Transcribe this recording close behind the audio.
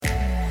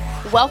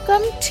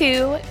Welcome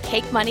to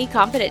Cake Money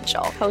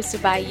Confidential,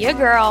 hosted by your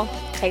girl,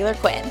 Taylor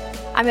Quinn.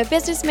 I'm a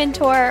business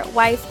mentor,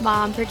 wife,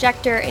 mom,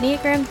 projector,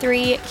 Enneagram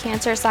 3,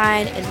 Cancer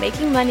sign, and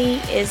making money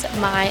is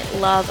my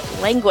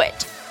love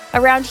language.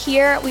 Around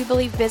here, we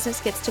believe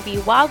business gets to be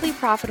wildly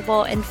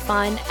profitable and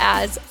fun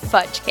as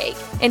fudge cake.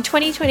 In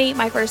 2020,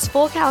 my first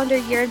full calendar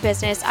year in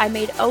business, I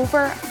made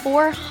over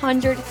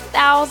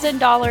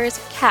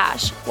 $400,000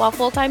 cash while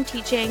full-time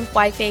teaching,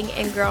 wifing,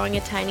 and growing a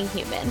tiny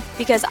human.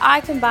 Because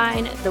I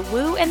combine the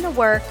woo and the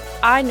work,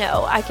 I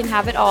know I can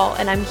have it all,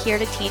 and I'm here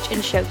to teach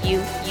and show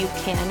you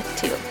can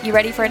too. You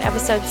ready for an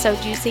episode so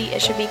juicy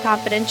it should be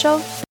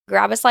confidential?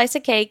 Grab a slice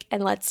of cake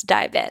and let's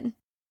dive in.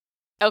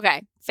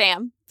 Okay,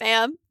 fam.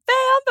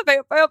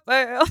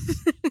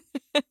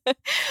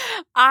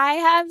 I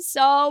have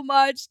so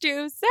much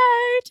to say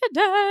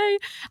today.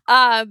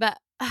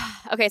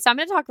 Okay, so I'm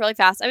going to talk really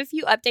fast. I have a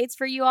few updates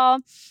for you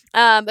all,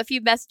 a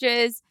few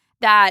messages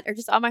that are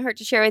just on my heart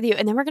to share with you,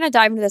 and then we're going to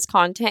dive into this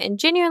content. And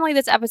genuinely,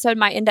 this episode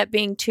might end up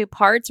being 2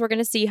 parts. We're going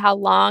to see how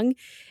long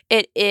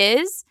it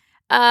is.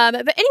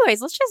 But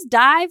anyways, let's just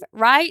dive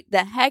right the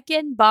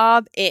heckin'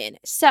 bob in.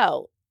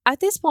 So at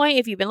this point,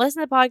 if you've been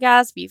listening to the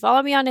podcast, if you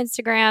follow me on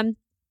Instagram,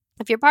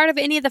 if you're part of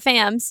any of the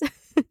fams,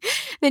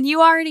 then you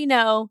already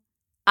know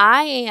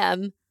I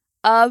am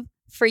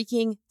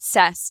freaking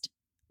obsessed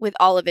with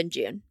Olive &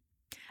 June.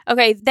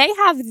 Okay, they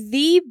have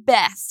the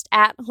best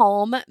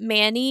at-home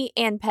mani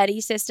and pedi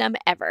system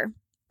ever,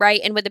 right?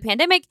 And with the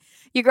pandemic,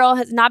 your girl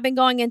has not been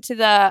going into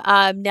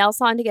the nail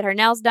salon to get her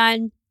nails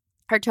done,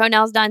 her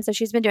toenails done, so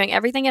she's been doing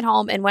everything at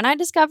home. And when I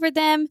discovered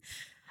them,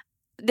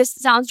 this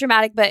sounds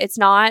dramatic, but it's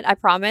not. I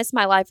promise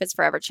my life has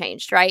forever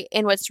changed, right?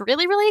 And what's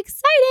really, really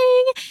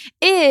exciting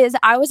is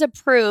I was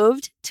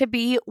approved to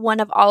be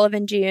one of Olive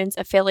 & June's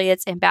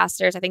affiliates,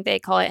 ambassadors. I think they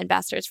call it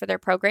ambassadors for their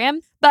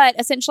program. But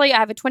essentially, I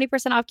have a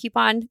 20% off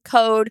coupon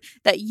code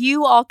that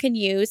you all can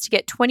use to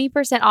get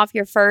 20% off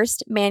your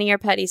first mani or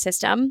pedi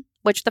system,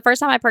 which the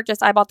first time I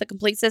purchased, I bought the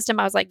complete system.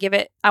 I was like,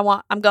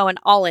 I'm going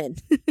all in.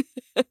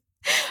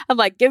 I'm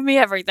like, give me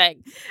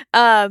everything.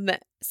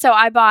 So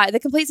I bought the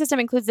complete system,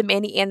 includes the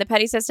mani and the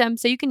pedi system.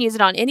 So you can use it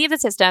on any of the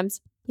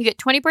systems. You get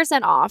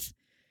 20% off.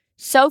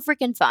 So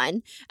freaking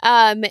fun.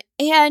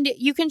 And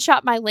you can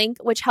shop my link,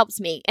 which helps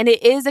me. And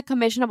it is a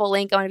commissionable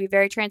link. I want to be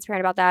very transparent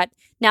about that.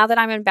 Now that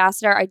I'm an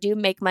ambassador, I do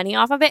make money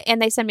off of it.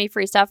 And they send me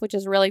free stuff, which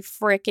is really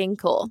freaking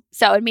cool.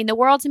 So it would mean the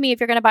world to me if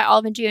you're going to buy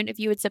Olive & June, if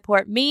you would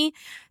support me,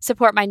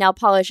 support my nail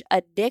polish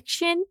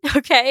addiction.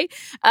 Okay.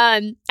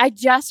 I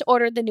just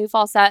ordered the new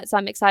fall set. So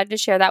I'm excited to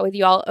share that with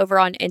you all over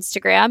on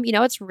Instagram. You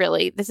know,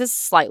 this is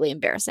slightly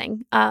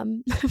embarrassing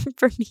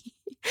for me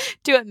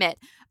to admit.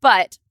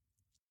 But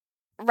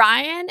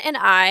Ryan and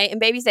I and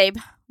baby Zabe,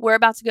 we're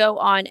about to go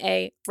on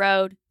a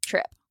road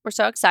trip. We're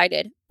so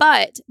excited.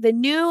 But the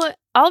new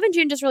Olive &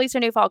 June just released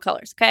their new fall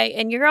colors, okay?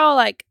 And you're all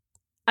like,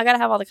 I gotta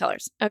have all the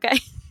colors, okay?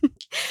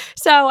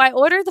 So I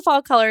ordered the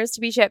fall colors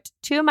to be shipped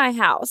to my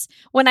house.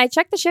 When I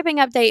checked the shipping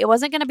update, it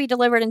wasn't going to be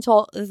delivered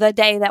until the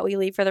day that we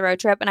leave for the road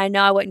trip. And I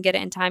know I wouldn't get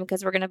it in time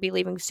because we're going to be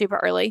leaving super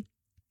early.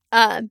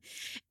 And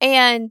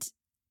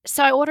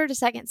so I ordered a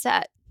second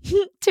set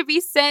to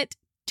be sent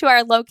to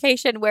our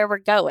location where we're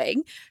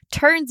going.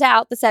 Turns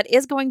out the set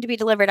is going to be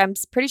delivered. I'm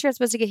pretty sure it's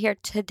supposed to get here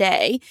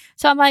today.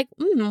 So I'm like,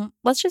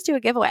 let's just do a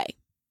giveaway.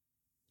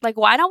 Like,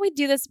 why don't we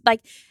do this?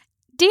 Like,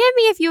 DM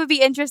me if you would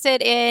be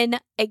interested in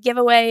a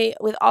giveaway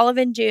with Olive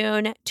 &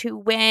 June to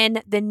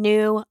win the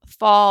new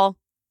fall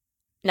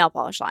nail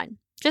polish line.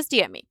 Just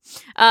DM me.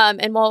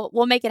 And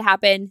we'll make it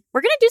happen.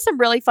 We're going to do some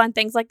really fun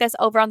things like this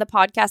over on the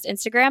podcast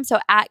Instagram. So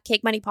at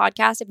Cake Money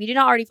Podcast. If you do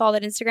not already follow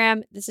that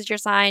Instagram, this is your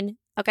sign.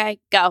 Okay,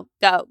 go.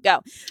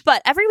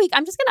 But every week,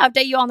 I'm just going to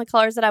update you on the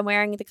colors that I'm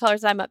wearing, the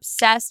colors that I'm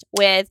obsessed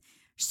with.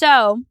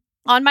 So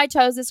on my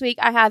toes this week,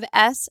 I have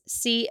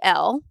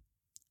SCL.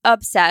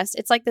 Obsessed.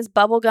 It's like this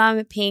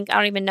bubblegum pink. I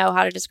don't even know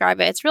how to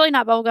describe it. It's really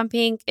not bubblegum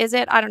pink, is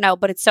it? I don't know,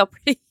 but it's so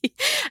pretty.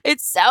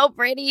 It's so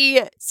pretty.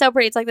 So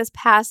pretty. It's like this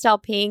pastel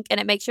pink, and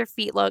it makes your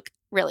feet look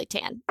really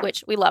tan,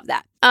 which we love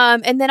that.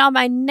 And then on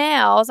my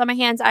nails, on my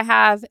hands, I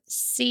have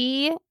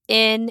CNH,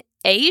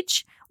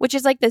 which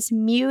is like this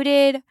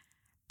muted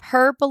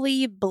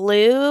purpley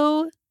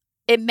blue.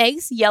 It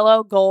makes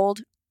yellow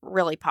gold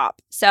really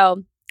pop.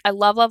 So I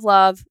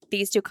love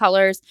these 2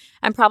 colors.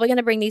 I'm probably going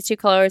to bring these 2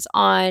 colors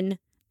on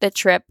the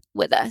trip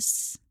with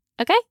us.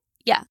 Okay?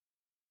 Yeah.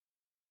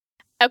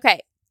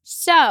 Okay.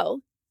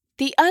 So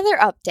the other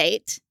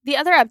update,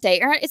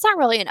 or it's not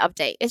really an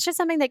update, it's just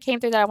something that came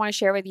through that I want to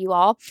share with you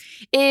all,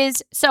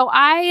 is so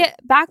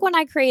back when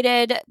I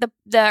created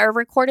or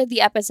recorded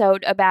the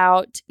episode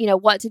about,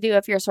 what to do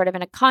if you're sort of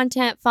in a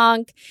content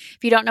funk,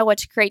 if you don't know what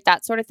to create,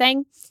 that sort of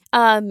thing.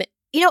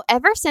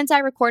 Ever since I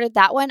recorded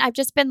that one, I've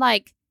just been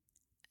like,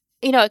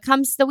 it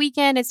comes the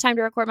weekend, it's time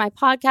to record my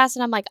podcast.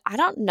 And I'm like, I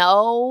don't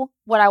know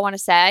what I want to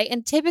say.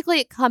 And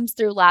typically it comes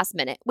through last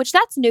minute, which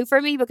that's new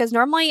for me because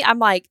normally I'm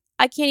like,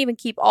 I can't even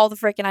keep all the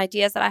freaking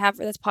ideas that I have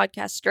for this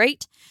podcast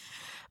straight.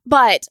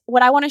 But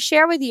what I want to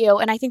share with you,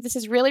 and I think this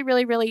is really,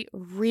 really, really,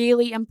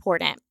 really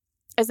important,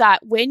 is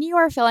that when you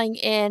are feeling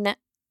in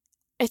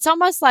it's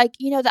almost like,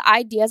 the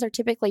ideas are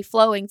typically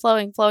flowing.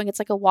 It's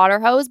like a water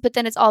hose, but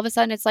then it's all of a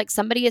sudden, it's like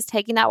somebody is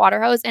taking that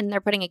water hose and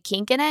they're putting a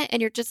kink in it.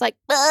 And you're just like,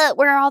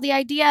 where are all the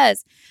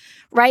ideas?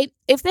 Right?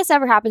 If this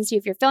ever happens to you,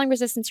 if you're feeling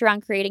resistance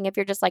around creating, if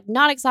you're just like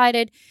not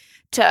excited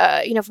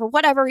to, for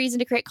whatever reason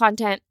to create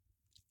content,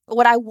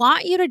 what I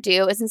want you to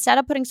do is instead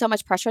of putting so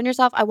much pressure on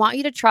yourself, I want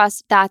you to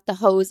trust that the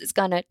hose is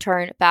going to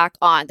turn back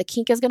on. The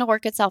kink is going to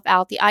work itself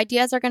out. The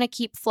ideas are going to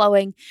keep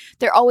flowing.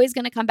 They're always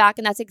going to come back.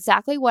 And that's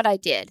exactly what I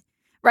did.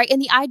 Right.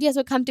 And the ideas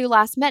would come through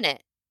last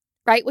minute.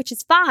 Right. Which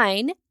is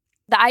fine.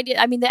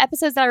 The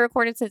episodes that I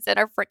recorded since then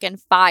are freaking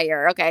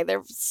fire. Okay.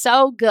 They're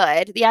so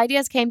good. The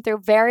ideas came through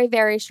very,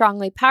 very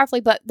strongly,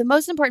 powerfully. But the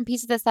most important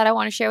piece of this that I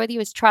want to share with you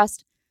is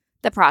trust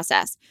the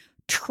process.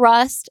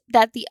 Trust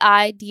that the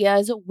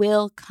ideas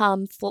will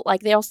come,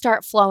 they'll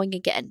start flowing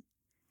again.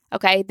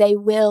 Okay. They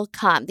will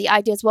come. The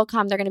ideas will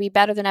come. They're going to be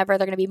better than ever.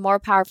 They're going to be more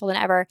powerful than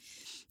ever.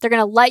 They're going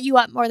to light you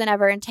up more than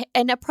ever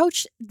and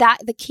approach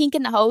the kink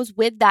in the hose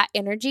with that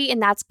energy.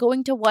 And that's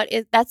going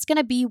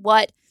to be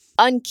what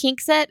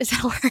unkinks it. Is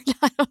that a word?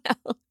 I don't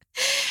know.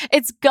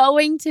 It's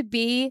going to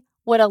be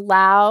what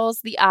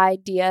allows the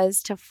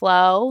ideas to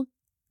flow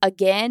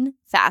again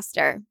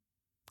faster.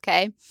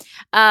 Okay.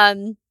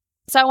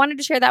 So I wanted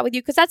to share that with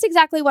you because that's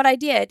exactly what I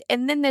did.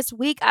 And then this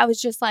week I was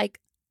just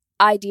like,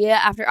 idea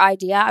after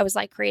idea. I was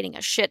like creating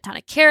a shit ton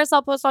of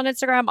carousel posts on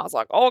Instagram. I was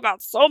like, oh,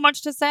 got so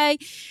much to say.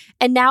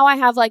 And now I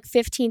have like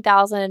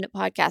 15,000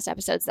 podcast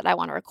episodes that I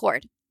want to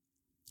record.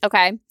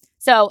 Okay.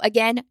 So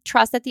again,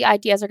 trust that the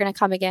ideas are going to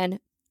come again.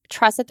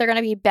 Trust that they're going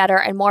to be better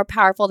and more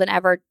powerful than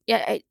ever.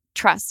 Yeah,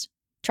 trust.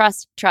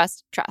 That's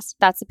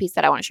the piece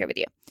that I want to share with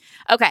you.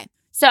 Okay.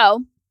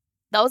 So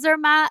those are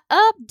my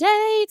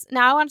updates.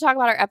 Now I want to talk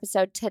about our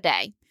episode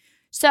today.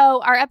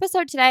 So our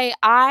episode today,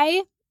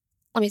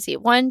 let me see,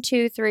 1,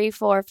 2, 3,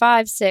 4,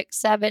 5, 6,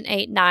 7,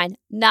 8, 9.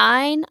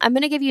 9. I'm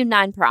going to give you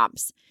 9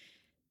 prompts.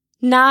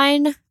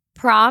 9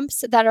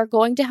 prompts that are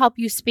going to help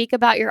you speak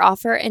about your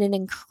offer in an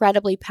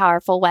incredibly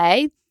powerful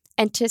way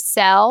and to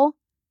sell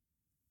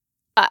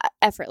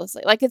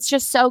effortlessly. Like, it's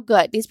just so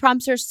good. These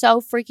prompts are so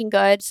freaking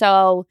good.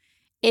 So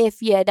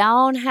if you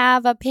don't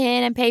have a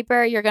pen and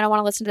paper, you're going to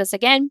want to listen to this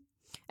again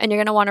and you're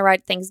going to want to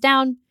write things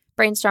down,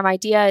 brainstorm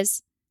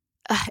ideas.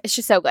 It's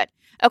just so good.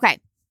 Okay.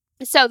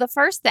 So the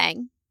first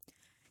thing,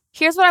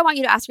 here's what I want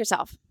you to ask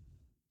yourself.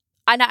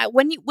 And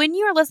when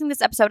you are listening to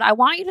this episode, I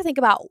want you to think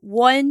about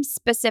one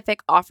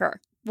specific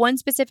offer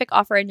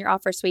in your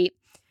offer suite.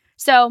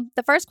 So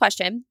the first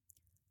question,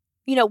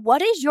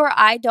 what is your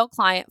ideal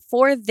client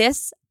for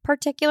this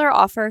particular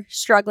offer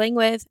struggling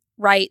with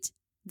right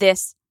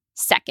this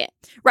second,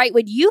 right?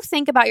 When you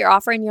think about your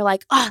offer and you're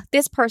like,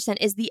 this person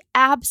is the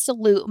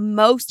absolute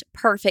most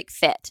perfect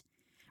fit,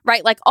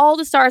 right? Like all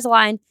the stars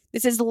align.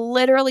 This is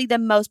literally the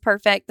most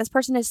perfect. This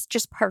person is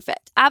just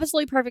perfect.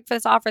 Absolutely perfect for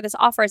this offer. This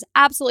offer is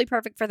absolutely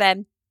perfect for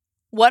them.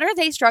 What are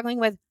they struggling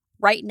with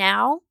right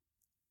now?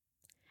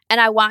 And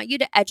I want you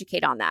to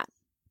educate on that.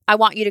 I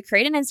want you to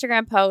create an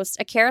Instagram post,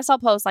 a carousel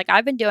post like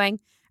I've been doing,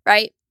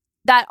 right?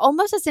 That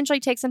almost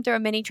essentially takes them through a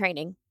mini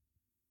training.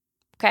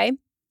 Okay?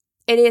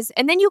 It is.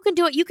 And then you can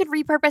do it. You can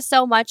repurpose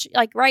so much.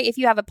 Like, right, if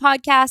you have a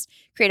podcast,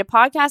 create a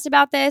podcast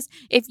about this.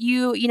 If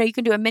you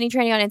can do a mini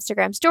training on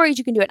Instagram stories.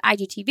 You can do an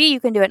IGTV. You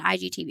can do an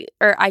IGTV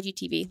or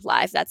IGTV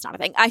live. That's not a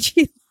thing.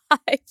 IG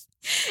live.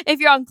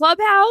 If you're on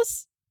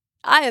Clubhouse,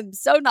 I am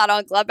so not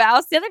on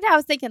Clubhouse. The other day I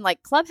was thinking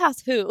like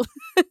Clubhouse who?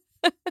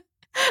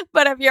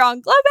 But if you're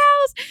on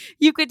Clubhouse,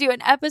 you could do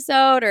an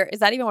episode, or is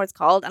that even what it's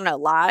called? I don't know,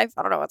 live.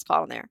 I don't know what's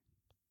called on there.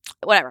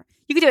 Whatever.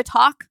 You could do a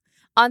talk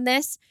on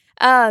this.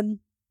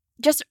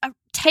 Just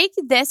take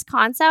this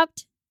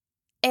concept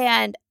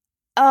and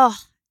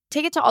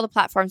take it to all the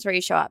platforms where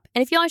you show up.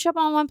 And if you only show up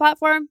on one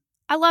platform,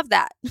 I love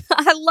that.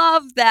 I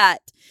love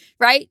that,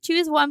 right?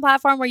 Choose one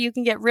platform where you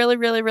can get really,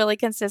 really, really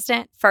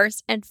consistent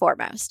first and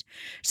foremost.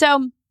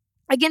 So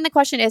again, the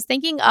question is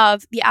thinking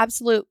of the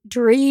absolute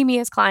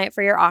dreamiest client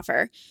for your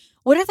offer.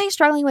 What are they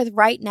struggling with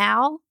right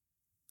now?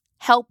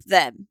 Help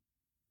them,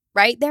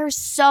 right? There's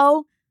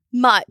so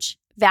much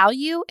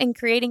value in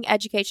creating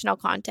educational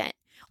content.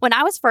 When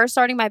I was first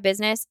starting my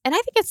business, and I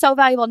think it's so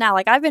valuable now,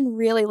 like I've been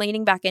really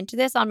leaning back into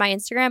this on my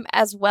Instagram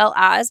as well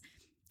as,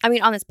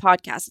 on this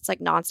podcast, it's like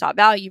nonstop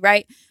value,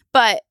 right?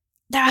 But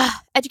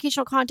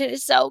educational content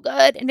is so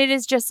good. And it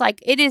is just like,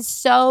 it is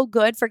so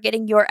good for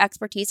getting your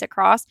expertise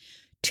across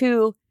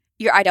to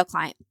your ideal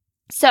client.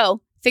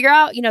 So figure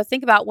out,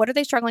 think about what are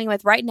they struggling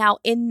with right now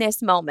in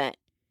this moment,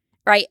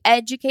 right?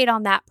 Educate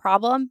on that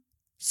problem,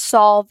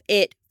 solve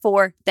it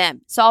for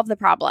them, solve the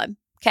problem.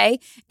 Okay.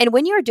 And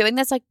when you're doing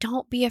this, like,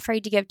 don't be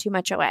afraid to give too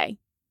much away.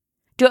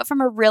 Do it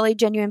from a really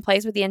genuine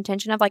place with the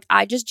intention of like,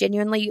 I just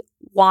genuinely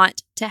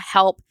want to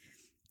help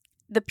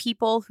the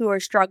people who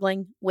are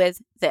struggling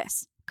with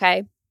this.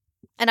 Okay.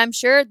 And I'm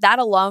sure that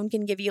alone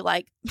can give you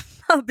like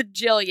a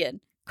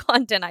bajillion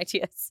content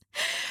ideas.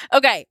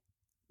 Okay.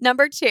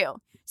 Number 2.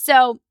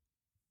 So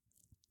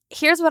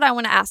here's what I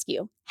want to ask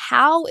you.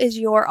 How is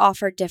your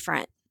offer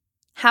different?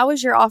 How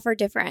is your offer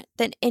different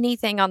than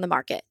anything on the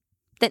market,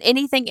 than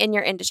anything in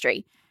your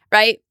industry,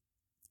 right?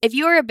 If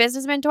you are a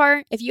business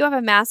mentor, if you have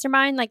a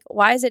mastermind, like,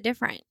 why is it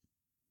different?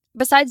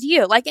 Besides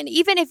you, like, and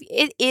even if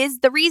it is,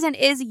 the reason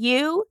is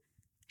you,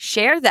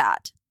 share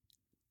that,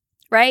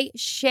 right?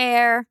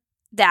 Share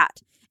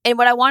that. And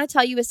what I want to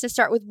tell you is to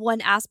start with one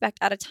aspect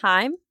at a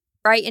time,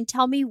 right? And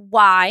tell me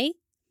why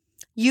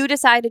you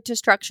decided to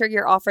structure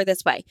your offer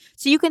this way.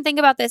 So you can think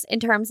about this in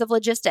terms of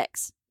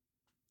logistics,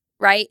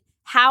 right?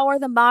 How are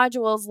the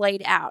modules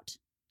laid out?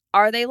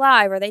 Are they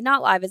live? Are they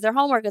not live? Is there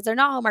homework? Is there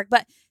not homework?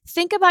 But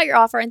think about your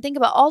offer and think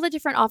about all the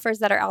different offers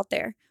that are out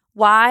there.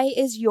 Why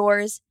is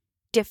yours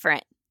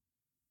different?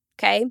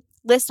 Okay.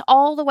 List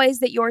all the ways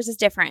that yours is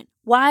different.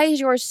 Why is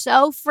yours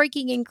so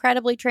freaking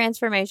incredibly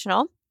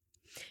transformational?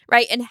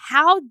 Right? And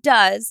how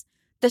does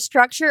the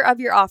structure of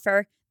your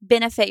offer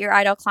benefit your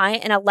ideal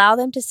client and allow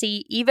them to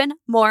see even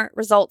more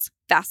results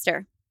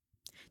faster?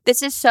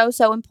 This is so,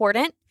 so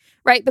important,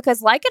 right?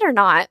 Because like it or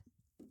not,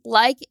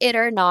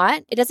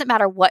 it doesn't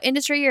matter what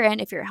industry you're in.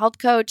 If you're a health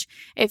coach,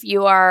 if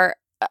you are,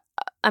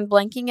 I'm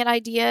blanking at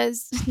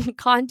ideas,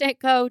 content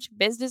coach,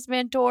 business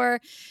mentor,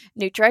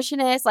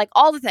 nutritionist, like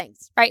all the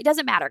things, right? It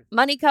doesn't matter.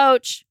 Money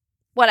coach,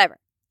 whatever.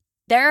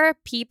 There are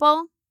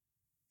people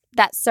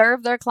that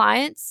serve their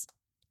clients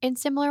in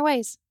similar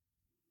ways,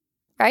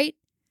 right?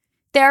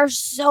 There are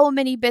so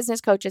many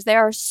business coaches.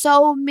 There are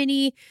so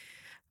many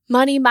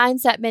money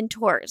mindset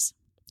mentors,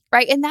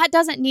 right? And that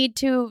doesn't need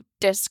to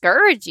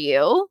discourage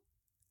you.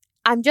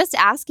 I'm just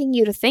asking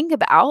you to think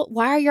about,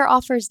 why are your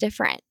offers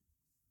different?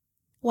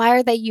 Why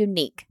are they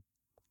unique,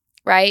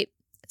 right?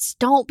 So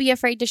don't be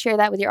afraid to share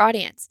that with your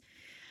audience.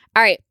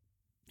 All right.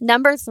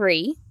 Number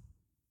 3.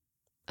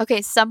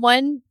 Okay,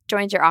 someone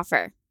joins your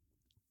offer,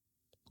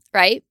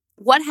 right?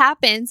 What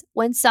happens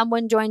when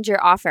someone joins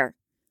your offer?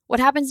 What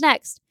happens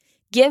next?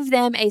 Give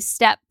them a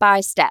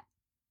step-by-step.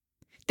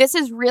 This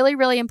is really,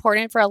 really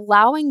important for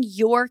allowing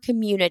your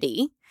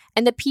community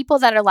and the people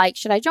that are like,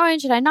 should I join?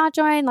 Should I not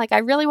join? Like, I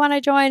really want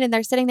to join. And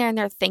they're sitting there and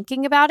they're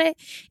thinking about it.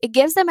 It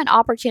gives them an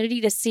opportunity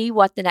to see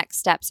what the next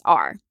steps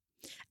are.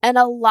 And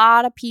a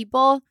lot of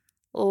people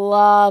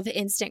love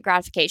instant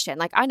gratification.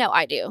 Like, I know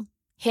I do.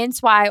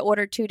 Hence why I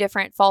ordered 2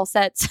 different fall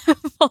sets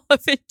full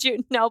of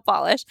June nail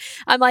polish.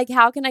 I'm like,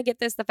 how can I get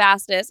this the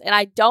fastest? And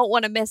I don't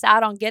want to miss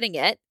out on getting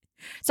it.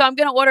 So I'm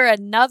going to order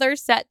another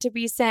set to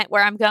be sent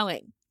where I'm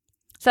going,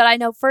 so that I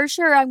know for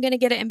sure I'm going to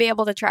get it and be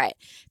able to try it.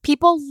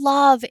 People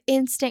love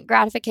instant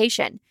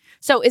gratification.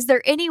 So is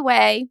there any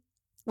way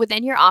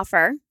within your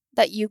offer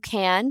that you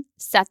can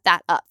set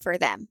that up for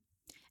them?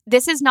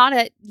 This is not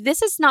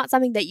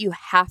something that you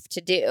have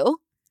to do,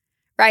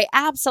 right?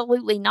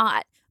 Absolutely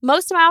not.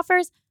 Most of my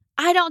offers,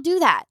 I don't do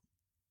that,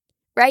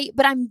 right?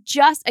 But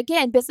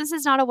again, business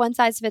is not a one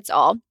size fits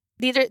all.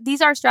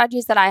 These are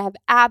strategies that I have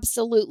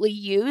absolutely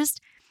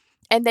used,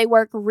 and they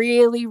work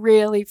really,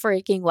 really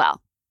freaking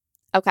well.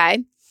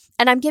 Okay.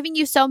 And I'm giving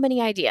you so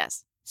many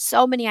ideas.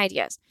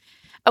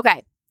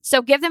 Okay.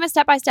 So give them a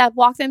step-by-step,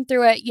 walk them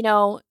through it.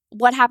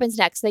 What happens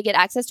next? They get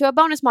access to a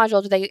bonus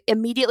module. Do they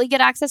immediately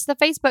get access to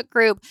the Facebook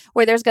group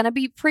where there's going to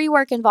be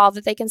pre-work involved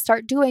that they can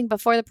start doing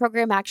before the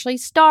program actually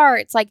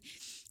starts? Like,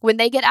 when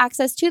they get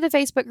access to the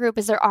Facebook group,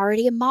 is there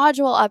already a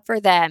module up for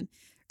them?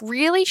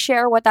 Really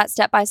share what that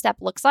step-by-step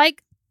looks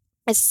like,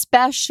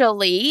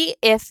 especially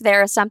if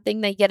there is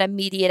something they get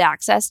immediate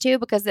access to,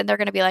 because then they're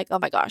going to be like, oh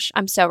my gosh,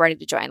 I'm so ready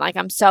to join. Like,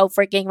 I'm so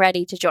freaking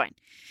ready to join.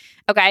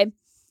 Okay.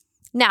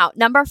 Now,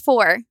 number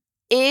 4,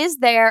 is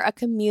there a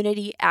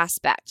community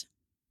aspect?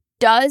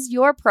 Does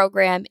your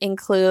program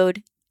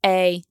include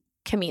a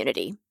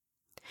community?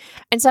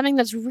 And something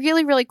that's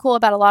really, really cool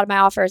about a lot of my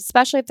offers,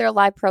 especially if they're a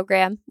live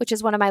program, which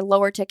is one of my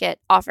lower ticket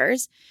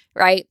offers,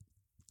 right?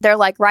 They're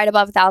like right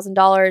above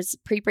 $1,000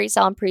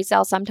 pre-sale and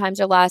pre-sale. Sometimes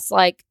they're less,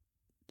 like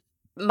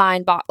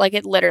like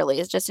it literally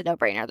is just a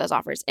no-brainer, those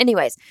offers.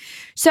 Anyways,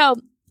 so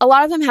a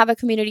lot of them have a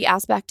community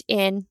aspect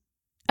in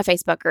a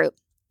Facebook group.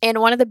 And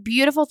one of the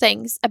beautiful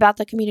things about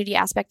the community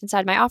aspect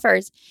inside my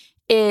offers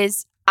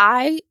is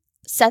I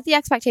set the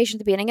expectation at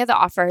the beginning of the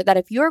offer that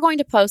if you're going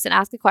to post and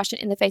ask a question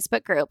in the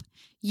Facebook group,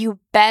 you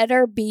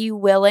better be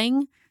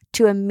willing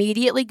to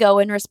immediately go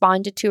and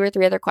respond to 2 or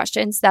 3 other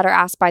questions that are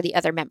asked by the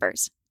other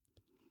members.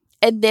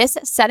 And this,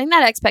 setting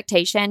that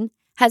expectation,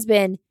 has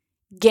been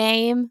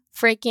game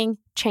freaking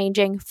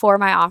changing for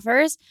my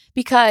offers,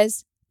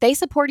 because they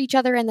support each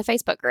other in the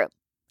Facebook group.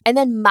 And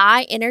then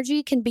my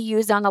energy can be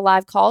used on the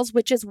live calls,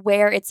 which is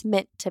where it's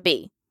meant to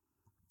be.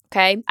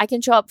 Okay. I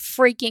can show up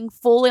freaking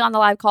fully on the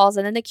live calls,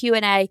 and then the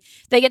Q&A,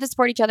 they get to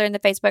support each other in the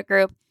Facebook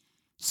group.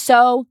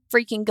 So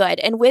freaking good.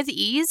 And With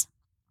Ease,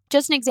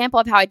 just an example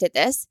of how I did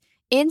this,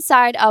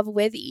 inside of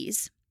With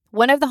Ease,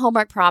 one of the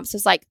homework prompts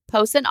was like,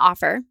 post an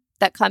offer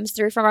that comes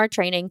through from our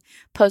training,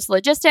 post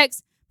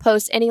logistics,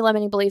 post any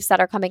limiting beliefs that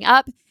are coming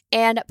up,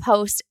 and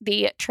post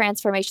the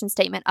transformation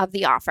statement of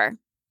the offer.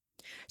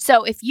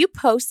 So if you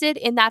posted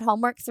in that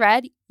homework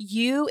thread,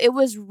 it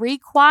was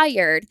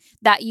required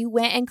that you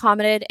went and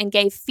commented and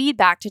gave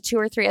feedback to 2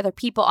 or 3 other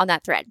people on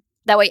that thread.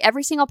 That way,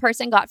 every single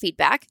person got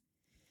feedback,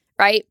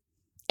 right?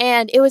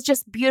 And it was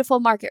just beautiful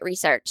market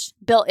research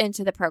built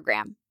into the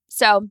program.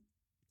 So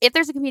if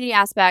there's a community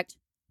aspect,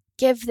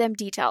 Give them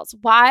details.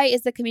 Why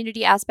is the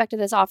community aspect of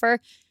this offer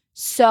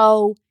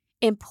so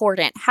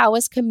important? How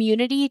has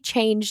community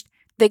changed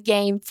the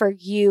game for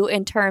you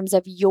in terms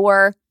of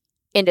your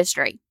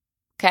industry?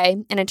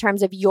 Okay. And in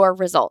terms of your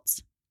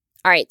results.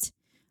 All right.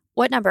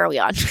 What number are we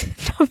on?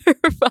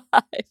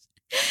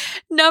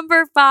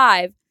 Number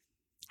five.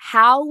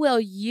 How will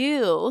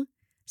you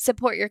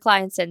support your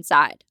clients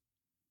inside?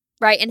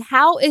 Right? And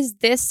how is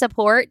this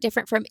support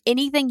different from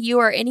anything you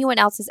or anyone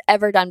else has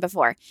ever done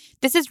before?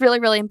 This is really,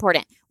 really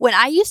important. When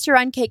I used to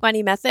run Cake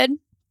Money Method,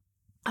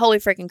 holy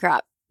freaking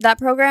crap. That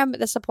program,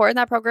 the support in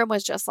that program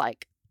was just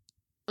like,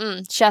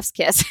 chef's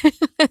kiss.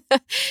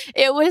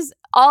 It was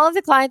all of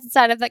the clients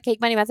inside of that Cake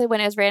Money Method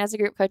when it was ran as a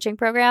group coaching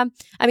program.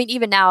 I mean,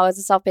 even now as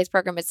a self-paced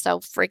program, it's so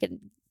freaking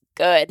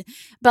good.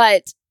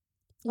 But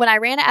when I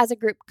ran it as a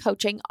group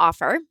coaching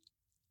offer,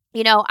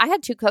 I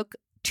had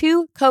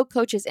two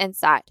co-coaches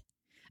inside.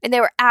 And they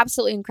were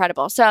absolutely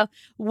incredible. So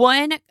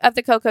one of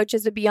the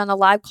co-coaches would be on the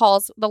live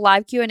calls, the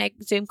live Q&A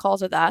Zoom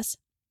calls with us,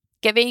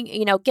 giving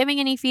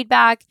any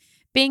feedback,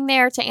 being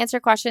there to answer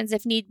questions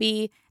if need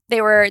be. They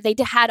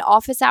had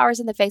office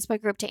hours in the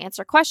Facebook group to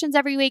answer questions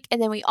every week.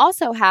 And then we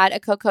also had a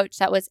co-coach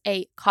that was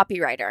a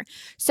copywriter.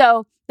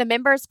 So the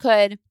members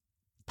could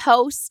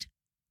post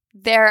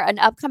an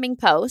upcoming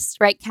post,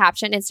 right?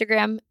 Caption,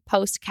 Instagram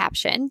post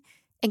caption,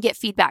 and get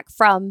feedback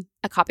from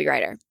a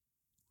copywriter.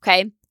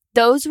 Okay.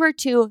 Those were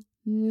two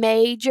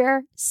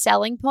major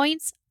selling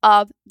points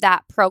of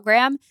that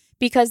program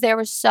because there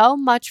was so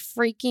much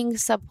freaking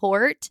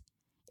support.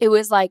 It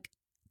was like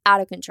out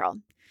of control.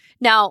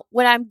 Now,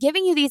 when I'm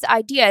giving you these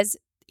ideas,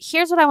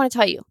 here's what I want to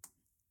tell you.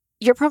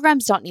 Your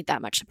programs don't need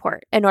that much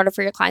support in order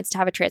for your clients to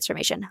have a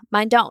transformation.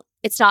 Mine don't.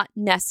 It's not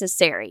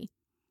necessary.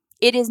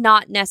 It is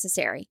not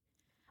necessary.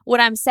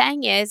 What I'm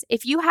saying is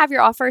if you have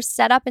your offers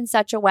set up in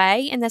such a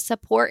way and the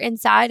support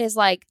inside is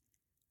like,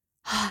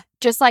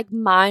 just like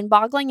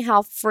mind-boggling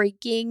how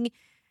freaking,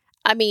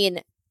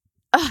 if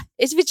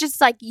it's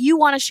just like you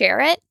want to share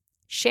it,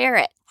 share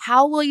it.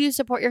 How will you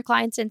support your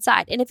clients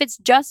inside? And if it's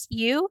just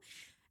you,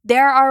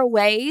 there are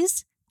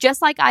ways, just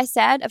like I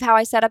said, of how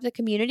I set up the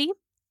community,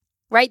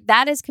 right?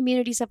 That is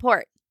community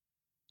support.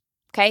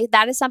 Okay.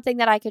 That is something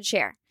that I could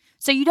share.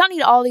 So you don't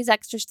need all these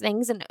extra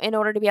things in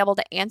order to be able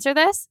to answer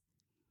this,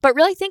 but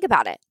really think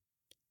about it.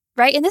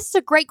 Right? And this is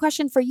a great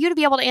question for you to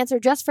be able to answer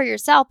just for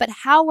yourself, but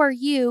how are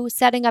you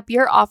setting up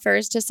your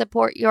offers to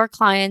support your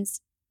clients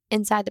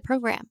inside the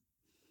program?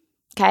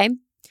 Okay.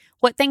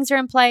 What things are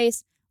in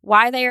place?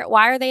 Why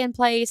are they in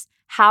place?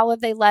 How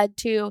have they led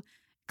to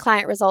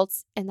client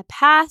results in the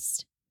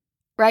past?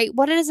 Right?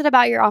 What is it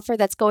about your offer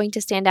that's going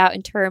to stand out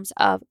in terms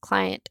of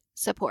client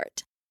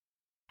support?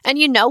 And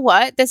you know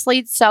what? This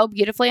leads so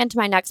beautifully into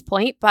my next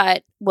point,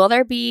 but will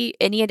there be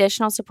any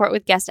additional support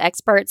with guest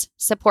experts,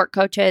 support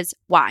coaches?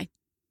 Why?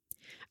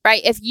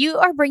 Right? If you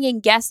are bringing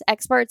guest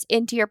experts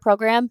into your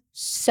program,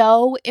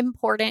 so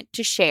important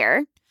to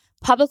share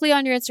publicly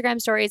on your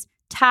Instagram stories,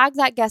 tag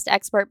that guest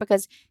expert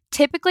because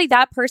typically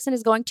that person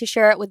is going to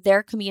share it with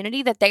their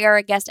community that they are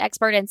a guest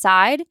expert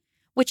inside,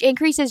 which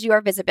increases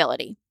your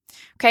visibility.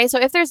 Okay. So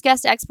if there's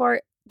guest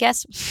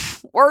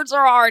words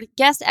are hard,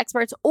 guest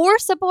experts or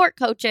support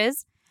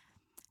coaches,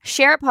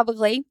 share it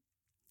publicly,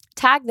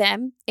 tag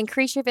them,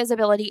 increase your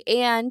visibility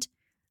and,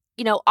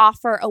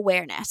 offer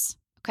awareness.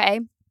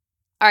 Okay.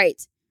 All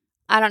right.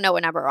 I don't know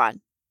what number we're on.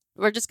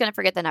 We're just going to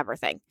forget the number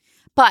thing.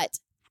 But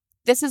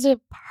this is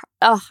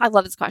I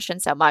love this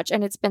question so much.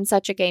 And it's been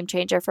such a game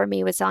changer for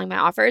me with selling my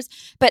offers.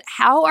 But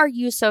how are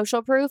you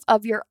social proof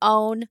of your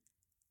own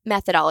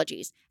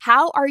methodologies?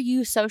 How are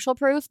you social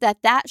proof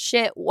that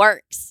shit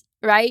works,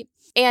 right?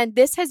 And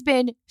this has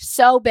been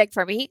so big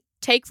for me.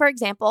 Take, for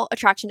example,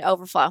 Attraction to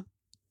Overflow.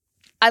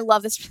 I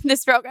love this.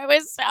 This program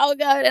is so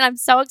good. And I'm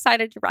so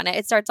excited to run it.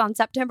 It starts on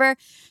September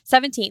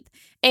 17th.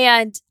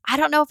 And I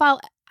don't know if I'm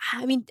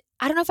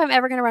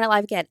ever going to run it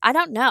live again. I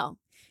don't know.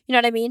 You know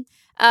what I mean?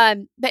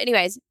 But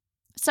anyways,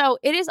 so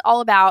it is all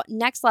about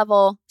next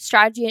level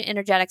strategy and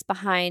energetics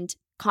behind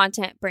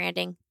content,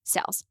 branding,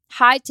 sales,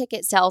 high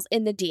ticket sales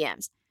in the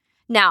DMs.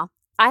 Now,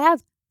 I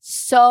have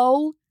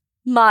so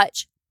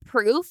much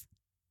proof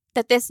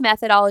that this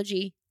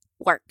methodology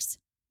works,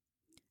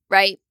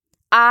 right?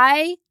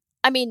 I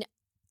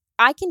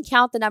can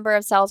count the number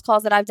of sales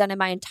calls that I've done in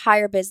my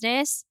entire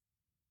business,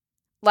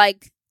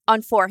 like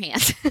on 4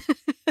 hands.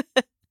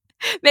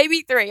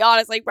 Maybe 3,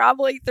 honestly,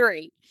 probably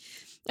 3.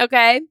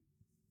 Okay.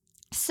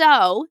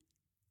 So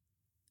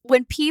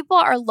when people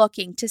are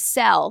looking to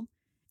sell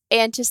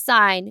and to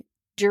sign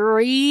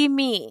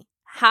dreamy,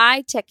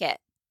 high ticket,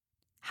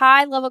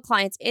 high level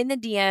clients in the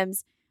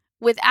DMs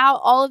without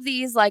all of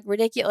these like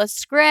ridiculous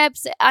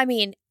scripts,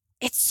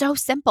 it's so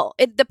simple.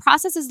 The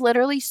process is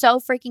literally so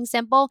freaking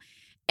simple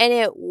and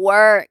it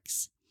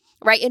works,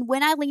 right? And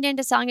when I lean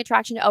into selling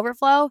Attraction to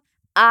Overflow,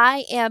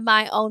 I am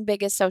my own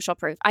biggest social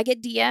proof. I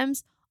get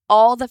DMs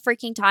all the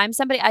freaking time.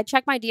 I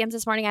checked my DMs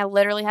this morning. I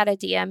literally had a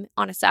DM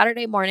on a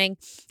Saturday morning.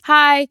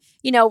 Hi,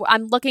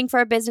 I'm looking for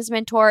a business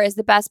mentor. Is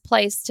the best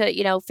place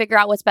to, figure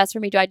out what's best for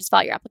me. Do I just fill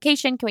out your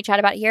application? Can we chat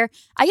about it here?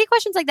 I get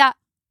questions like that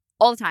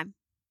all the time.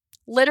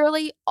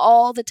 literally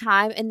all the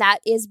time. And that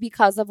is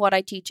because of what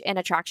I teach in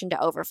Attraction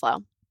to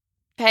Overflow.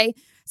 Okay.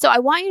 So I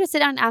want you to sit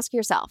down and ask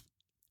yourself,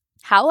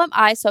 how am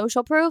I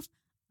social proof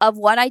of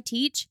what I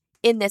teach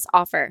in this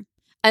offer?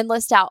 And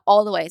list out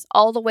all the ways,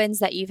 all the wins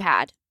that you've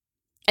had.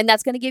 And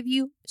that's going to give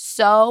you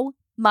so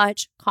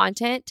much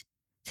content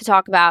to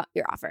talk about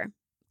your offer.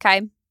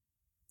 Okay.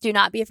 Do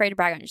not be afraid to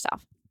brag on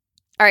yourself.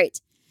 All right.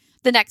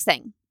 The next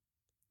thing,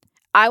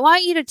 I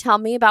want you to tell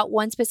me about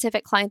one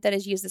specific client that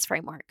has used this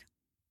framework.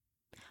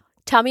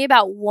 Tell me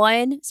about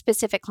one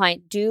specific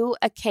client. Do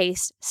a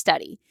case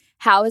study.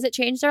 How has it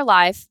changed their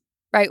life,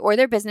 right? Or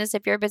their business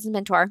if you're a business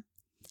mentor.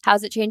 How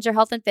has it changed their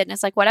health and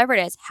fitness? Like whatever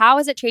it is. How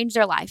has it changed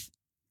their life?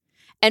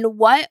 And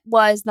what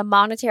was the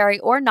monetary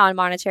or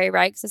non-monetary,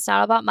 right? Because it's not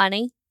all about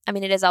money. I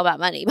mean, it is all about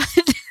money,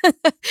 but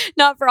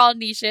not for all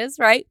niches,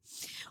 right?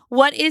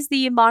 What is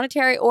the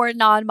monetary or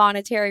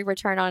non-monetary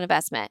return on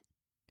investment?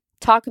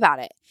 Talk about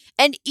it.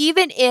 And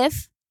even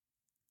if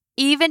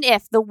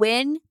the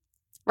win,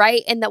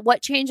 right, and that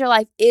what changed your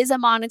life is a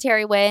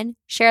monetary win,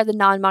 share the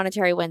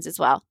non-monetary wins as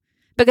well,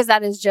 because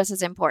that is just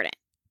as important.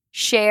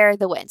 Share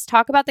the wins.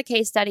 Talk about the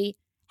case study.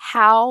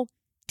 How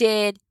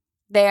did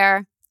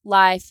their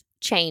life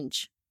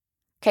change?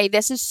 Okay,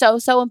 this is so,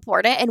 so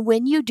important. And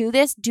when you do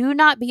this, do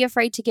not be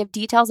afraid to give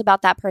details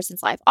about that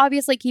person's life.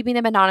 Obviously, keeping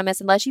them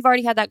anonymous unless you've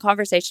already had that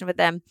conversation with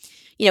them.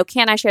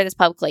 Can I share this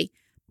publicly?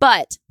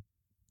 But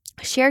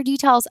share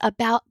details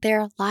about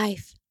their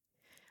life.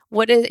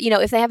 What is,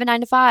 if they have a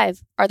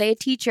 9-to-5, are they a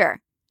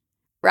teacher?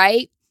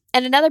 Right?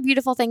 And another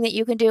beautiful thing that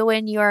you can do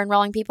when you're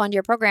enrolling people into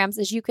your programs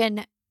is you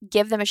can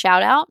give them a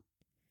shout out,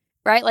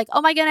 right? Like,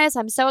 oh my goodness,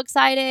 I'm so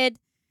excited.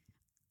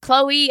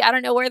 Chloe, I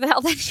don't know where the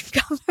hell that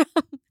name come from.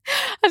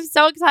 I'm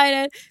so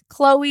excited.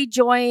 Chloe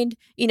joined,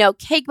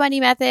 Cake Money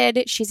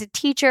Method. She's a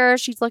teacher.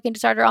 She's looking to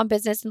start her own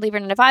business and leave her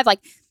 9-to-5. Like,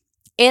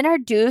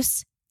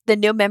 introduce the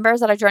new members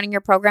that are joining your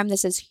program.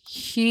 This is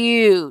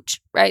huge,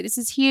 right? This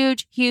is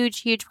huge,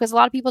 huge, huge, because a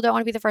lot of people don't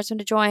want to be the first one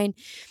to join.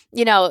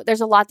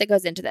 There's a lot that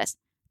goes into this.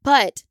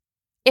 But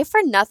if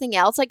for nothing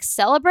else, like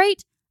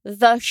celebrate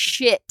the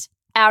shit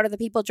out of the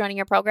people joining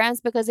your programs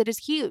because it is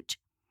huge,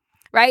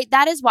 right?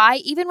 That is why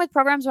even with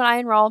programs when I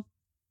enroll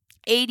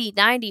 80,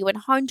 90,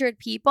 100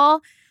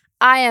 people,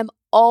 I am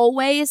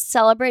always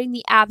celebrating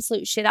the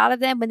absolute shit out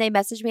of them when they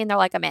message me and they're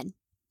like, I'm in.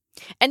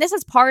 And this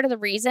is part of the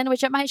reason,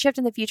 which it might shift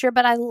in the future,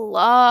 but I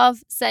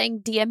love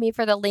saying DM me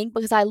for the link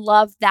because I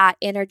love that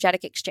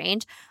energetic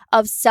exchange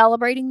of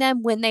celebrating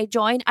them when they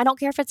join. I don't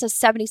care if it's a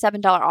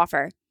 $77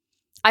 offer.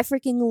 I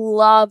freaking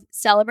love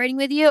celebrating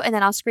with you. And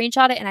then I'll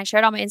screenshot it and I share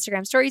it on my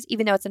Instagram stories,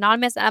 even though it's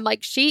anonymous. And I'm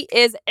like, she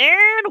is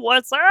in.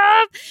 What's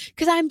up?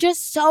 Because I'm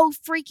just so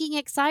freaking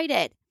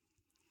excited.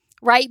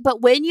 Right? But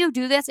when you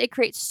do this, it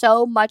creates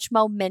so much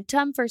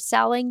momentum for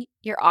selling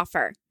your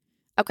offer.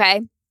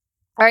 Okay?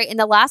 All right. And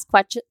the last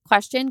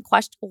question,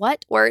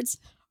 what words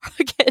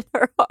are getting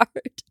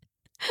hard?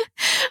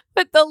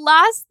 But the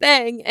last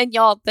thing, and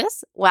y'all,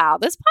 this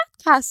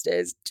podcast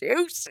is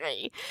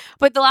juicy.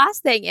 But the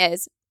last thing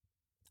is,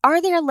 are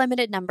there a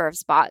limited number of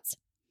spots?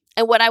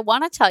 And what I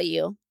want to tell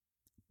you,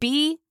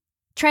 be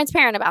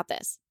transparent about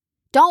this.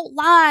 Don't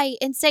lie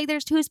and say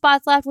there's 2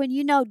 spots left when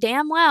you know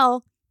damn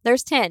well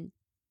there's 10.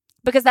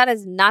 Because that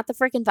is not the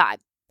freaking vibe.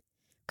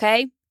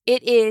 Okay?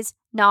 It is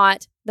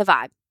not the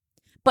vibe.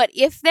 But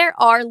if there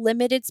are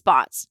limited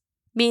spots,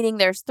 meaning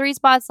there's 3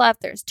 spots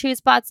left, there's 2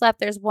 spots left,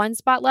 there's 1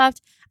 spot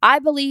left, I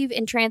believe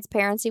in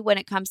transparency when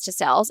it comes to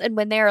sales. And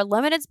when there are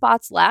limited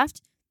spots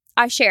left,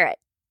 I share it.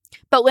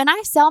 But when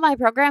I sell my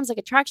programs like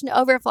Attraction to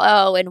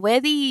Overflow and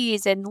With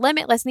Ease and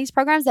Limitless, and these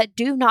programs that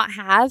do not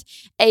have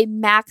a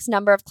max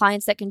number of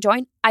clients that can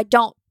join, I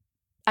don't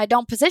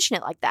position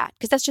it like that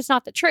because that's just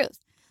not the truth.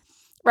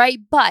 Right?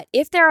 But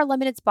if there are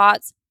limited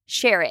spots,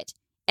 share it.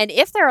 And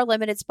if there are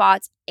limited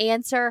spots,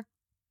 answer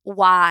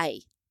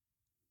why.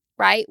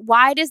 Right?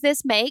 Why does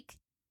this make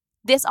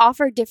this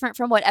offer different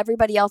from what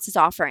everybody else is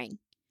offering?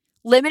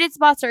 Limited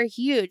spots are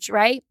huge,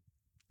 right?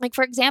 Like,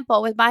 for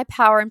example, with my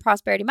Power and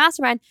Prosperity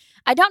Mastermind,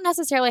 I don't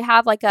necessarily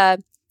have like a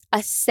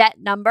set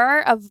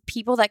number of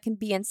people that can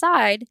be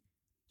inside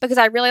because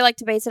I really like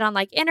to base it on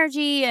like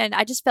energy and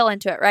I just fell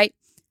into it, right?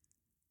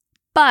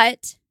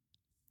 But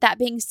that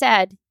being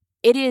said,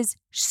 it is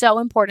so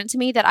important to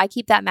me that I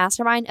keep that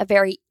mastermind a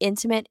very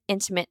intimate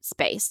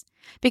space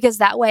because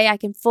that way I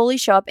can fully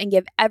show up and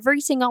give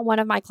every single one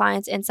of my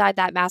clients inside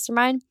that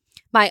mastermind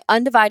my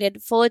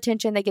undivided full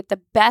attention. They get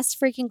the best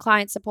freaking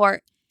client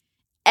support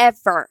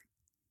ever,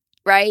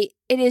 right?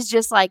 It is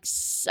just like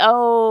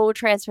so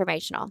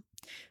transformational.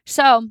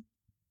 So,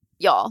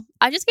 y'all,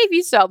 I just gave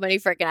you so many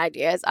freaking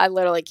ideas. I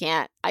literally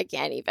can't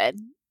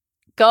even.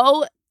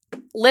 Go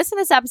listen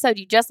to this episode.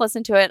 You just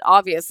listened to it,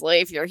 obviously,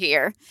 if you're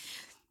here.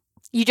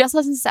 You just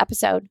listened to this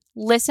episode.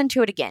 Listen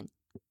to it again.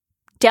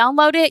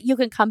 Download it. You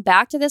can come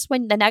back to this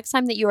when the next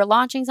time that you are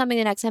launching something,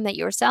 the next time that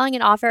you are selling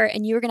an offer,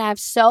 and you're going to have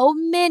so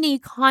many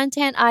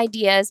content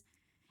ideas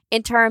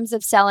in terms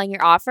of selling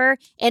your offer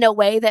in a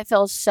way that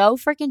feels so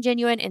freaking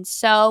genuine and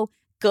so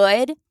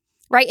good,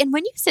 right? And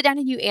when you sit down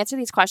and you answer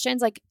these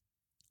questions, like,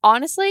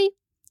 honestly,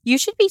 You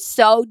should be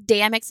so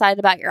damn excited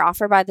about your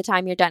offer by the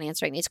time you're done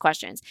answering these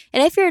questions.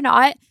 And if you're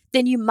not,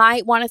 then you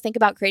might want to think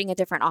about creating a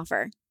different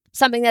offer,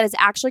 something that is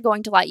actually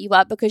going to light you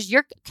up, because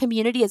your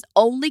community is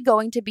only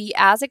going to be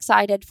as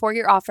excited for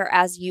your offer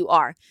as you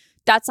are.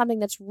 That's something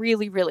that's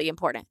really, really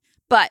important.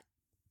 But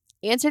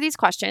answer these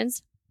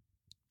questions,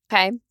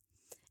 okay?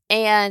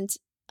 And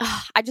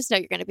I just know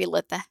you're going to be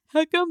lit the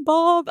heckin'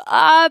 bob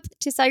up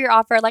to sell your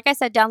offer. Like I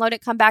said, download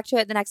it, come back to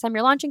it the next time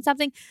you're launching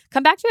something.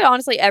 Come back to it,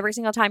 honestly, every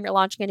single time you're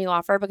launching a new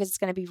offer, because it's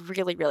going to be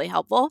really, really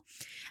helpful.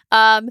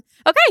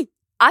 Okay.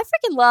 I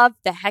freaking love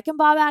the heckin'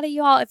 bob out of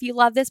you all. If you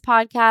love this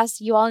podcast,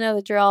 you all know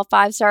the drill.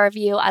 5-star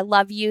review. I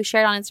love you.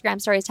 Share it on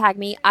Instagram stories. Tag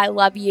me. I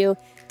love you.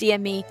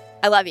 DM me.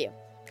 I love you.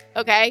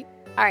 Okay?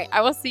 All right.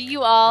 I will see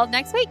you all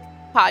next week,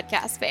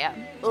 podcast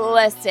fam.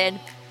 Listen.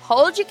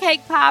 Hold your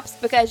cake pops,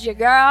 because your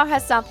girl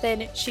has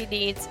something she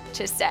needs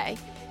to say.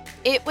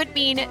 It would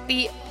mean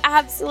the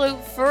absolute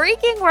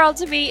freaking world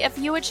to me if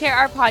you would share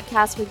our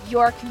podcast with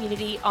your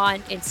community on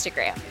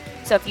Instagram.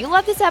 So if you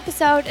love this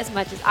episode as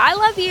much as I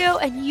love you,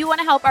 and you want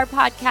to help our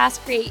podcast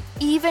create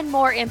even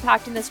more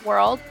impact in this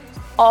world,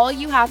 all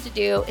you have to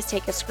do is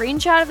take a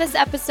screenshot of this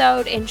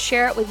episode and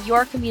share it with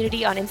your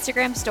community on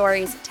Instagram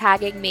stories,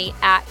 tagging me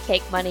at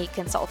Cake Money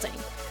Consulting.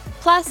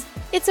 Plus,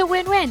 it's a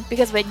win-win,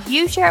 because when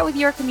you share it with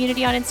your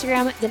community on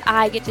Instagram, then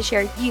I get to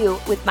share you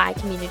with my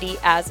community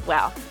as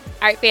well.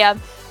 All right,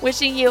 fam.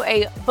 Wishing you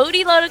a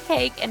booty load of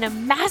cake and a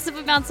massive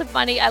amounts of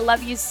money. I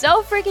love you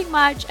so freaking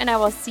much, and I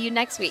will see you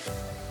next week.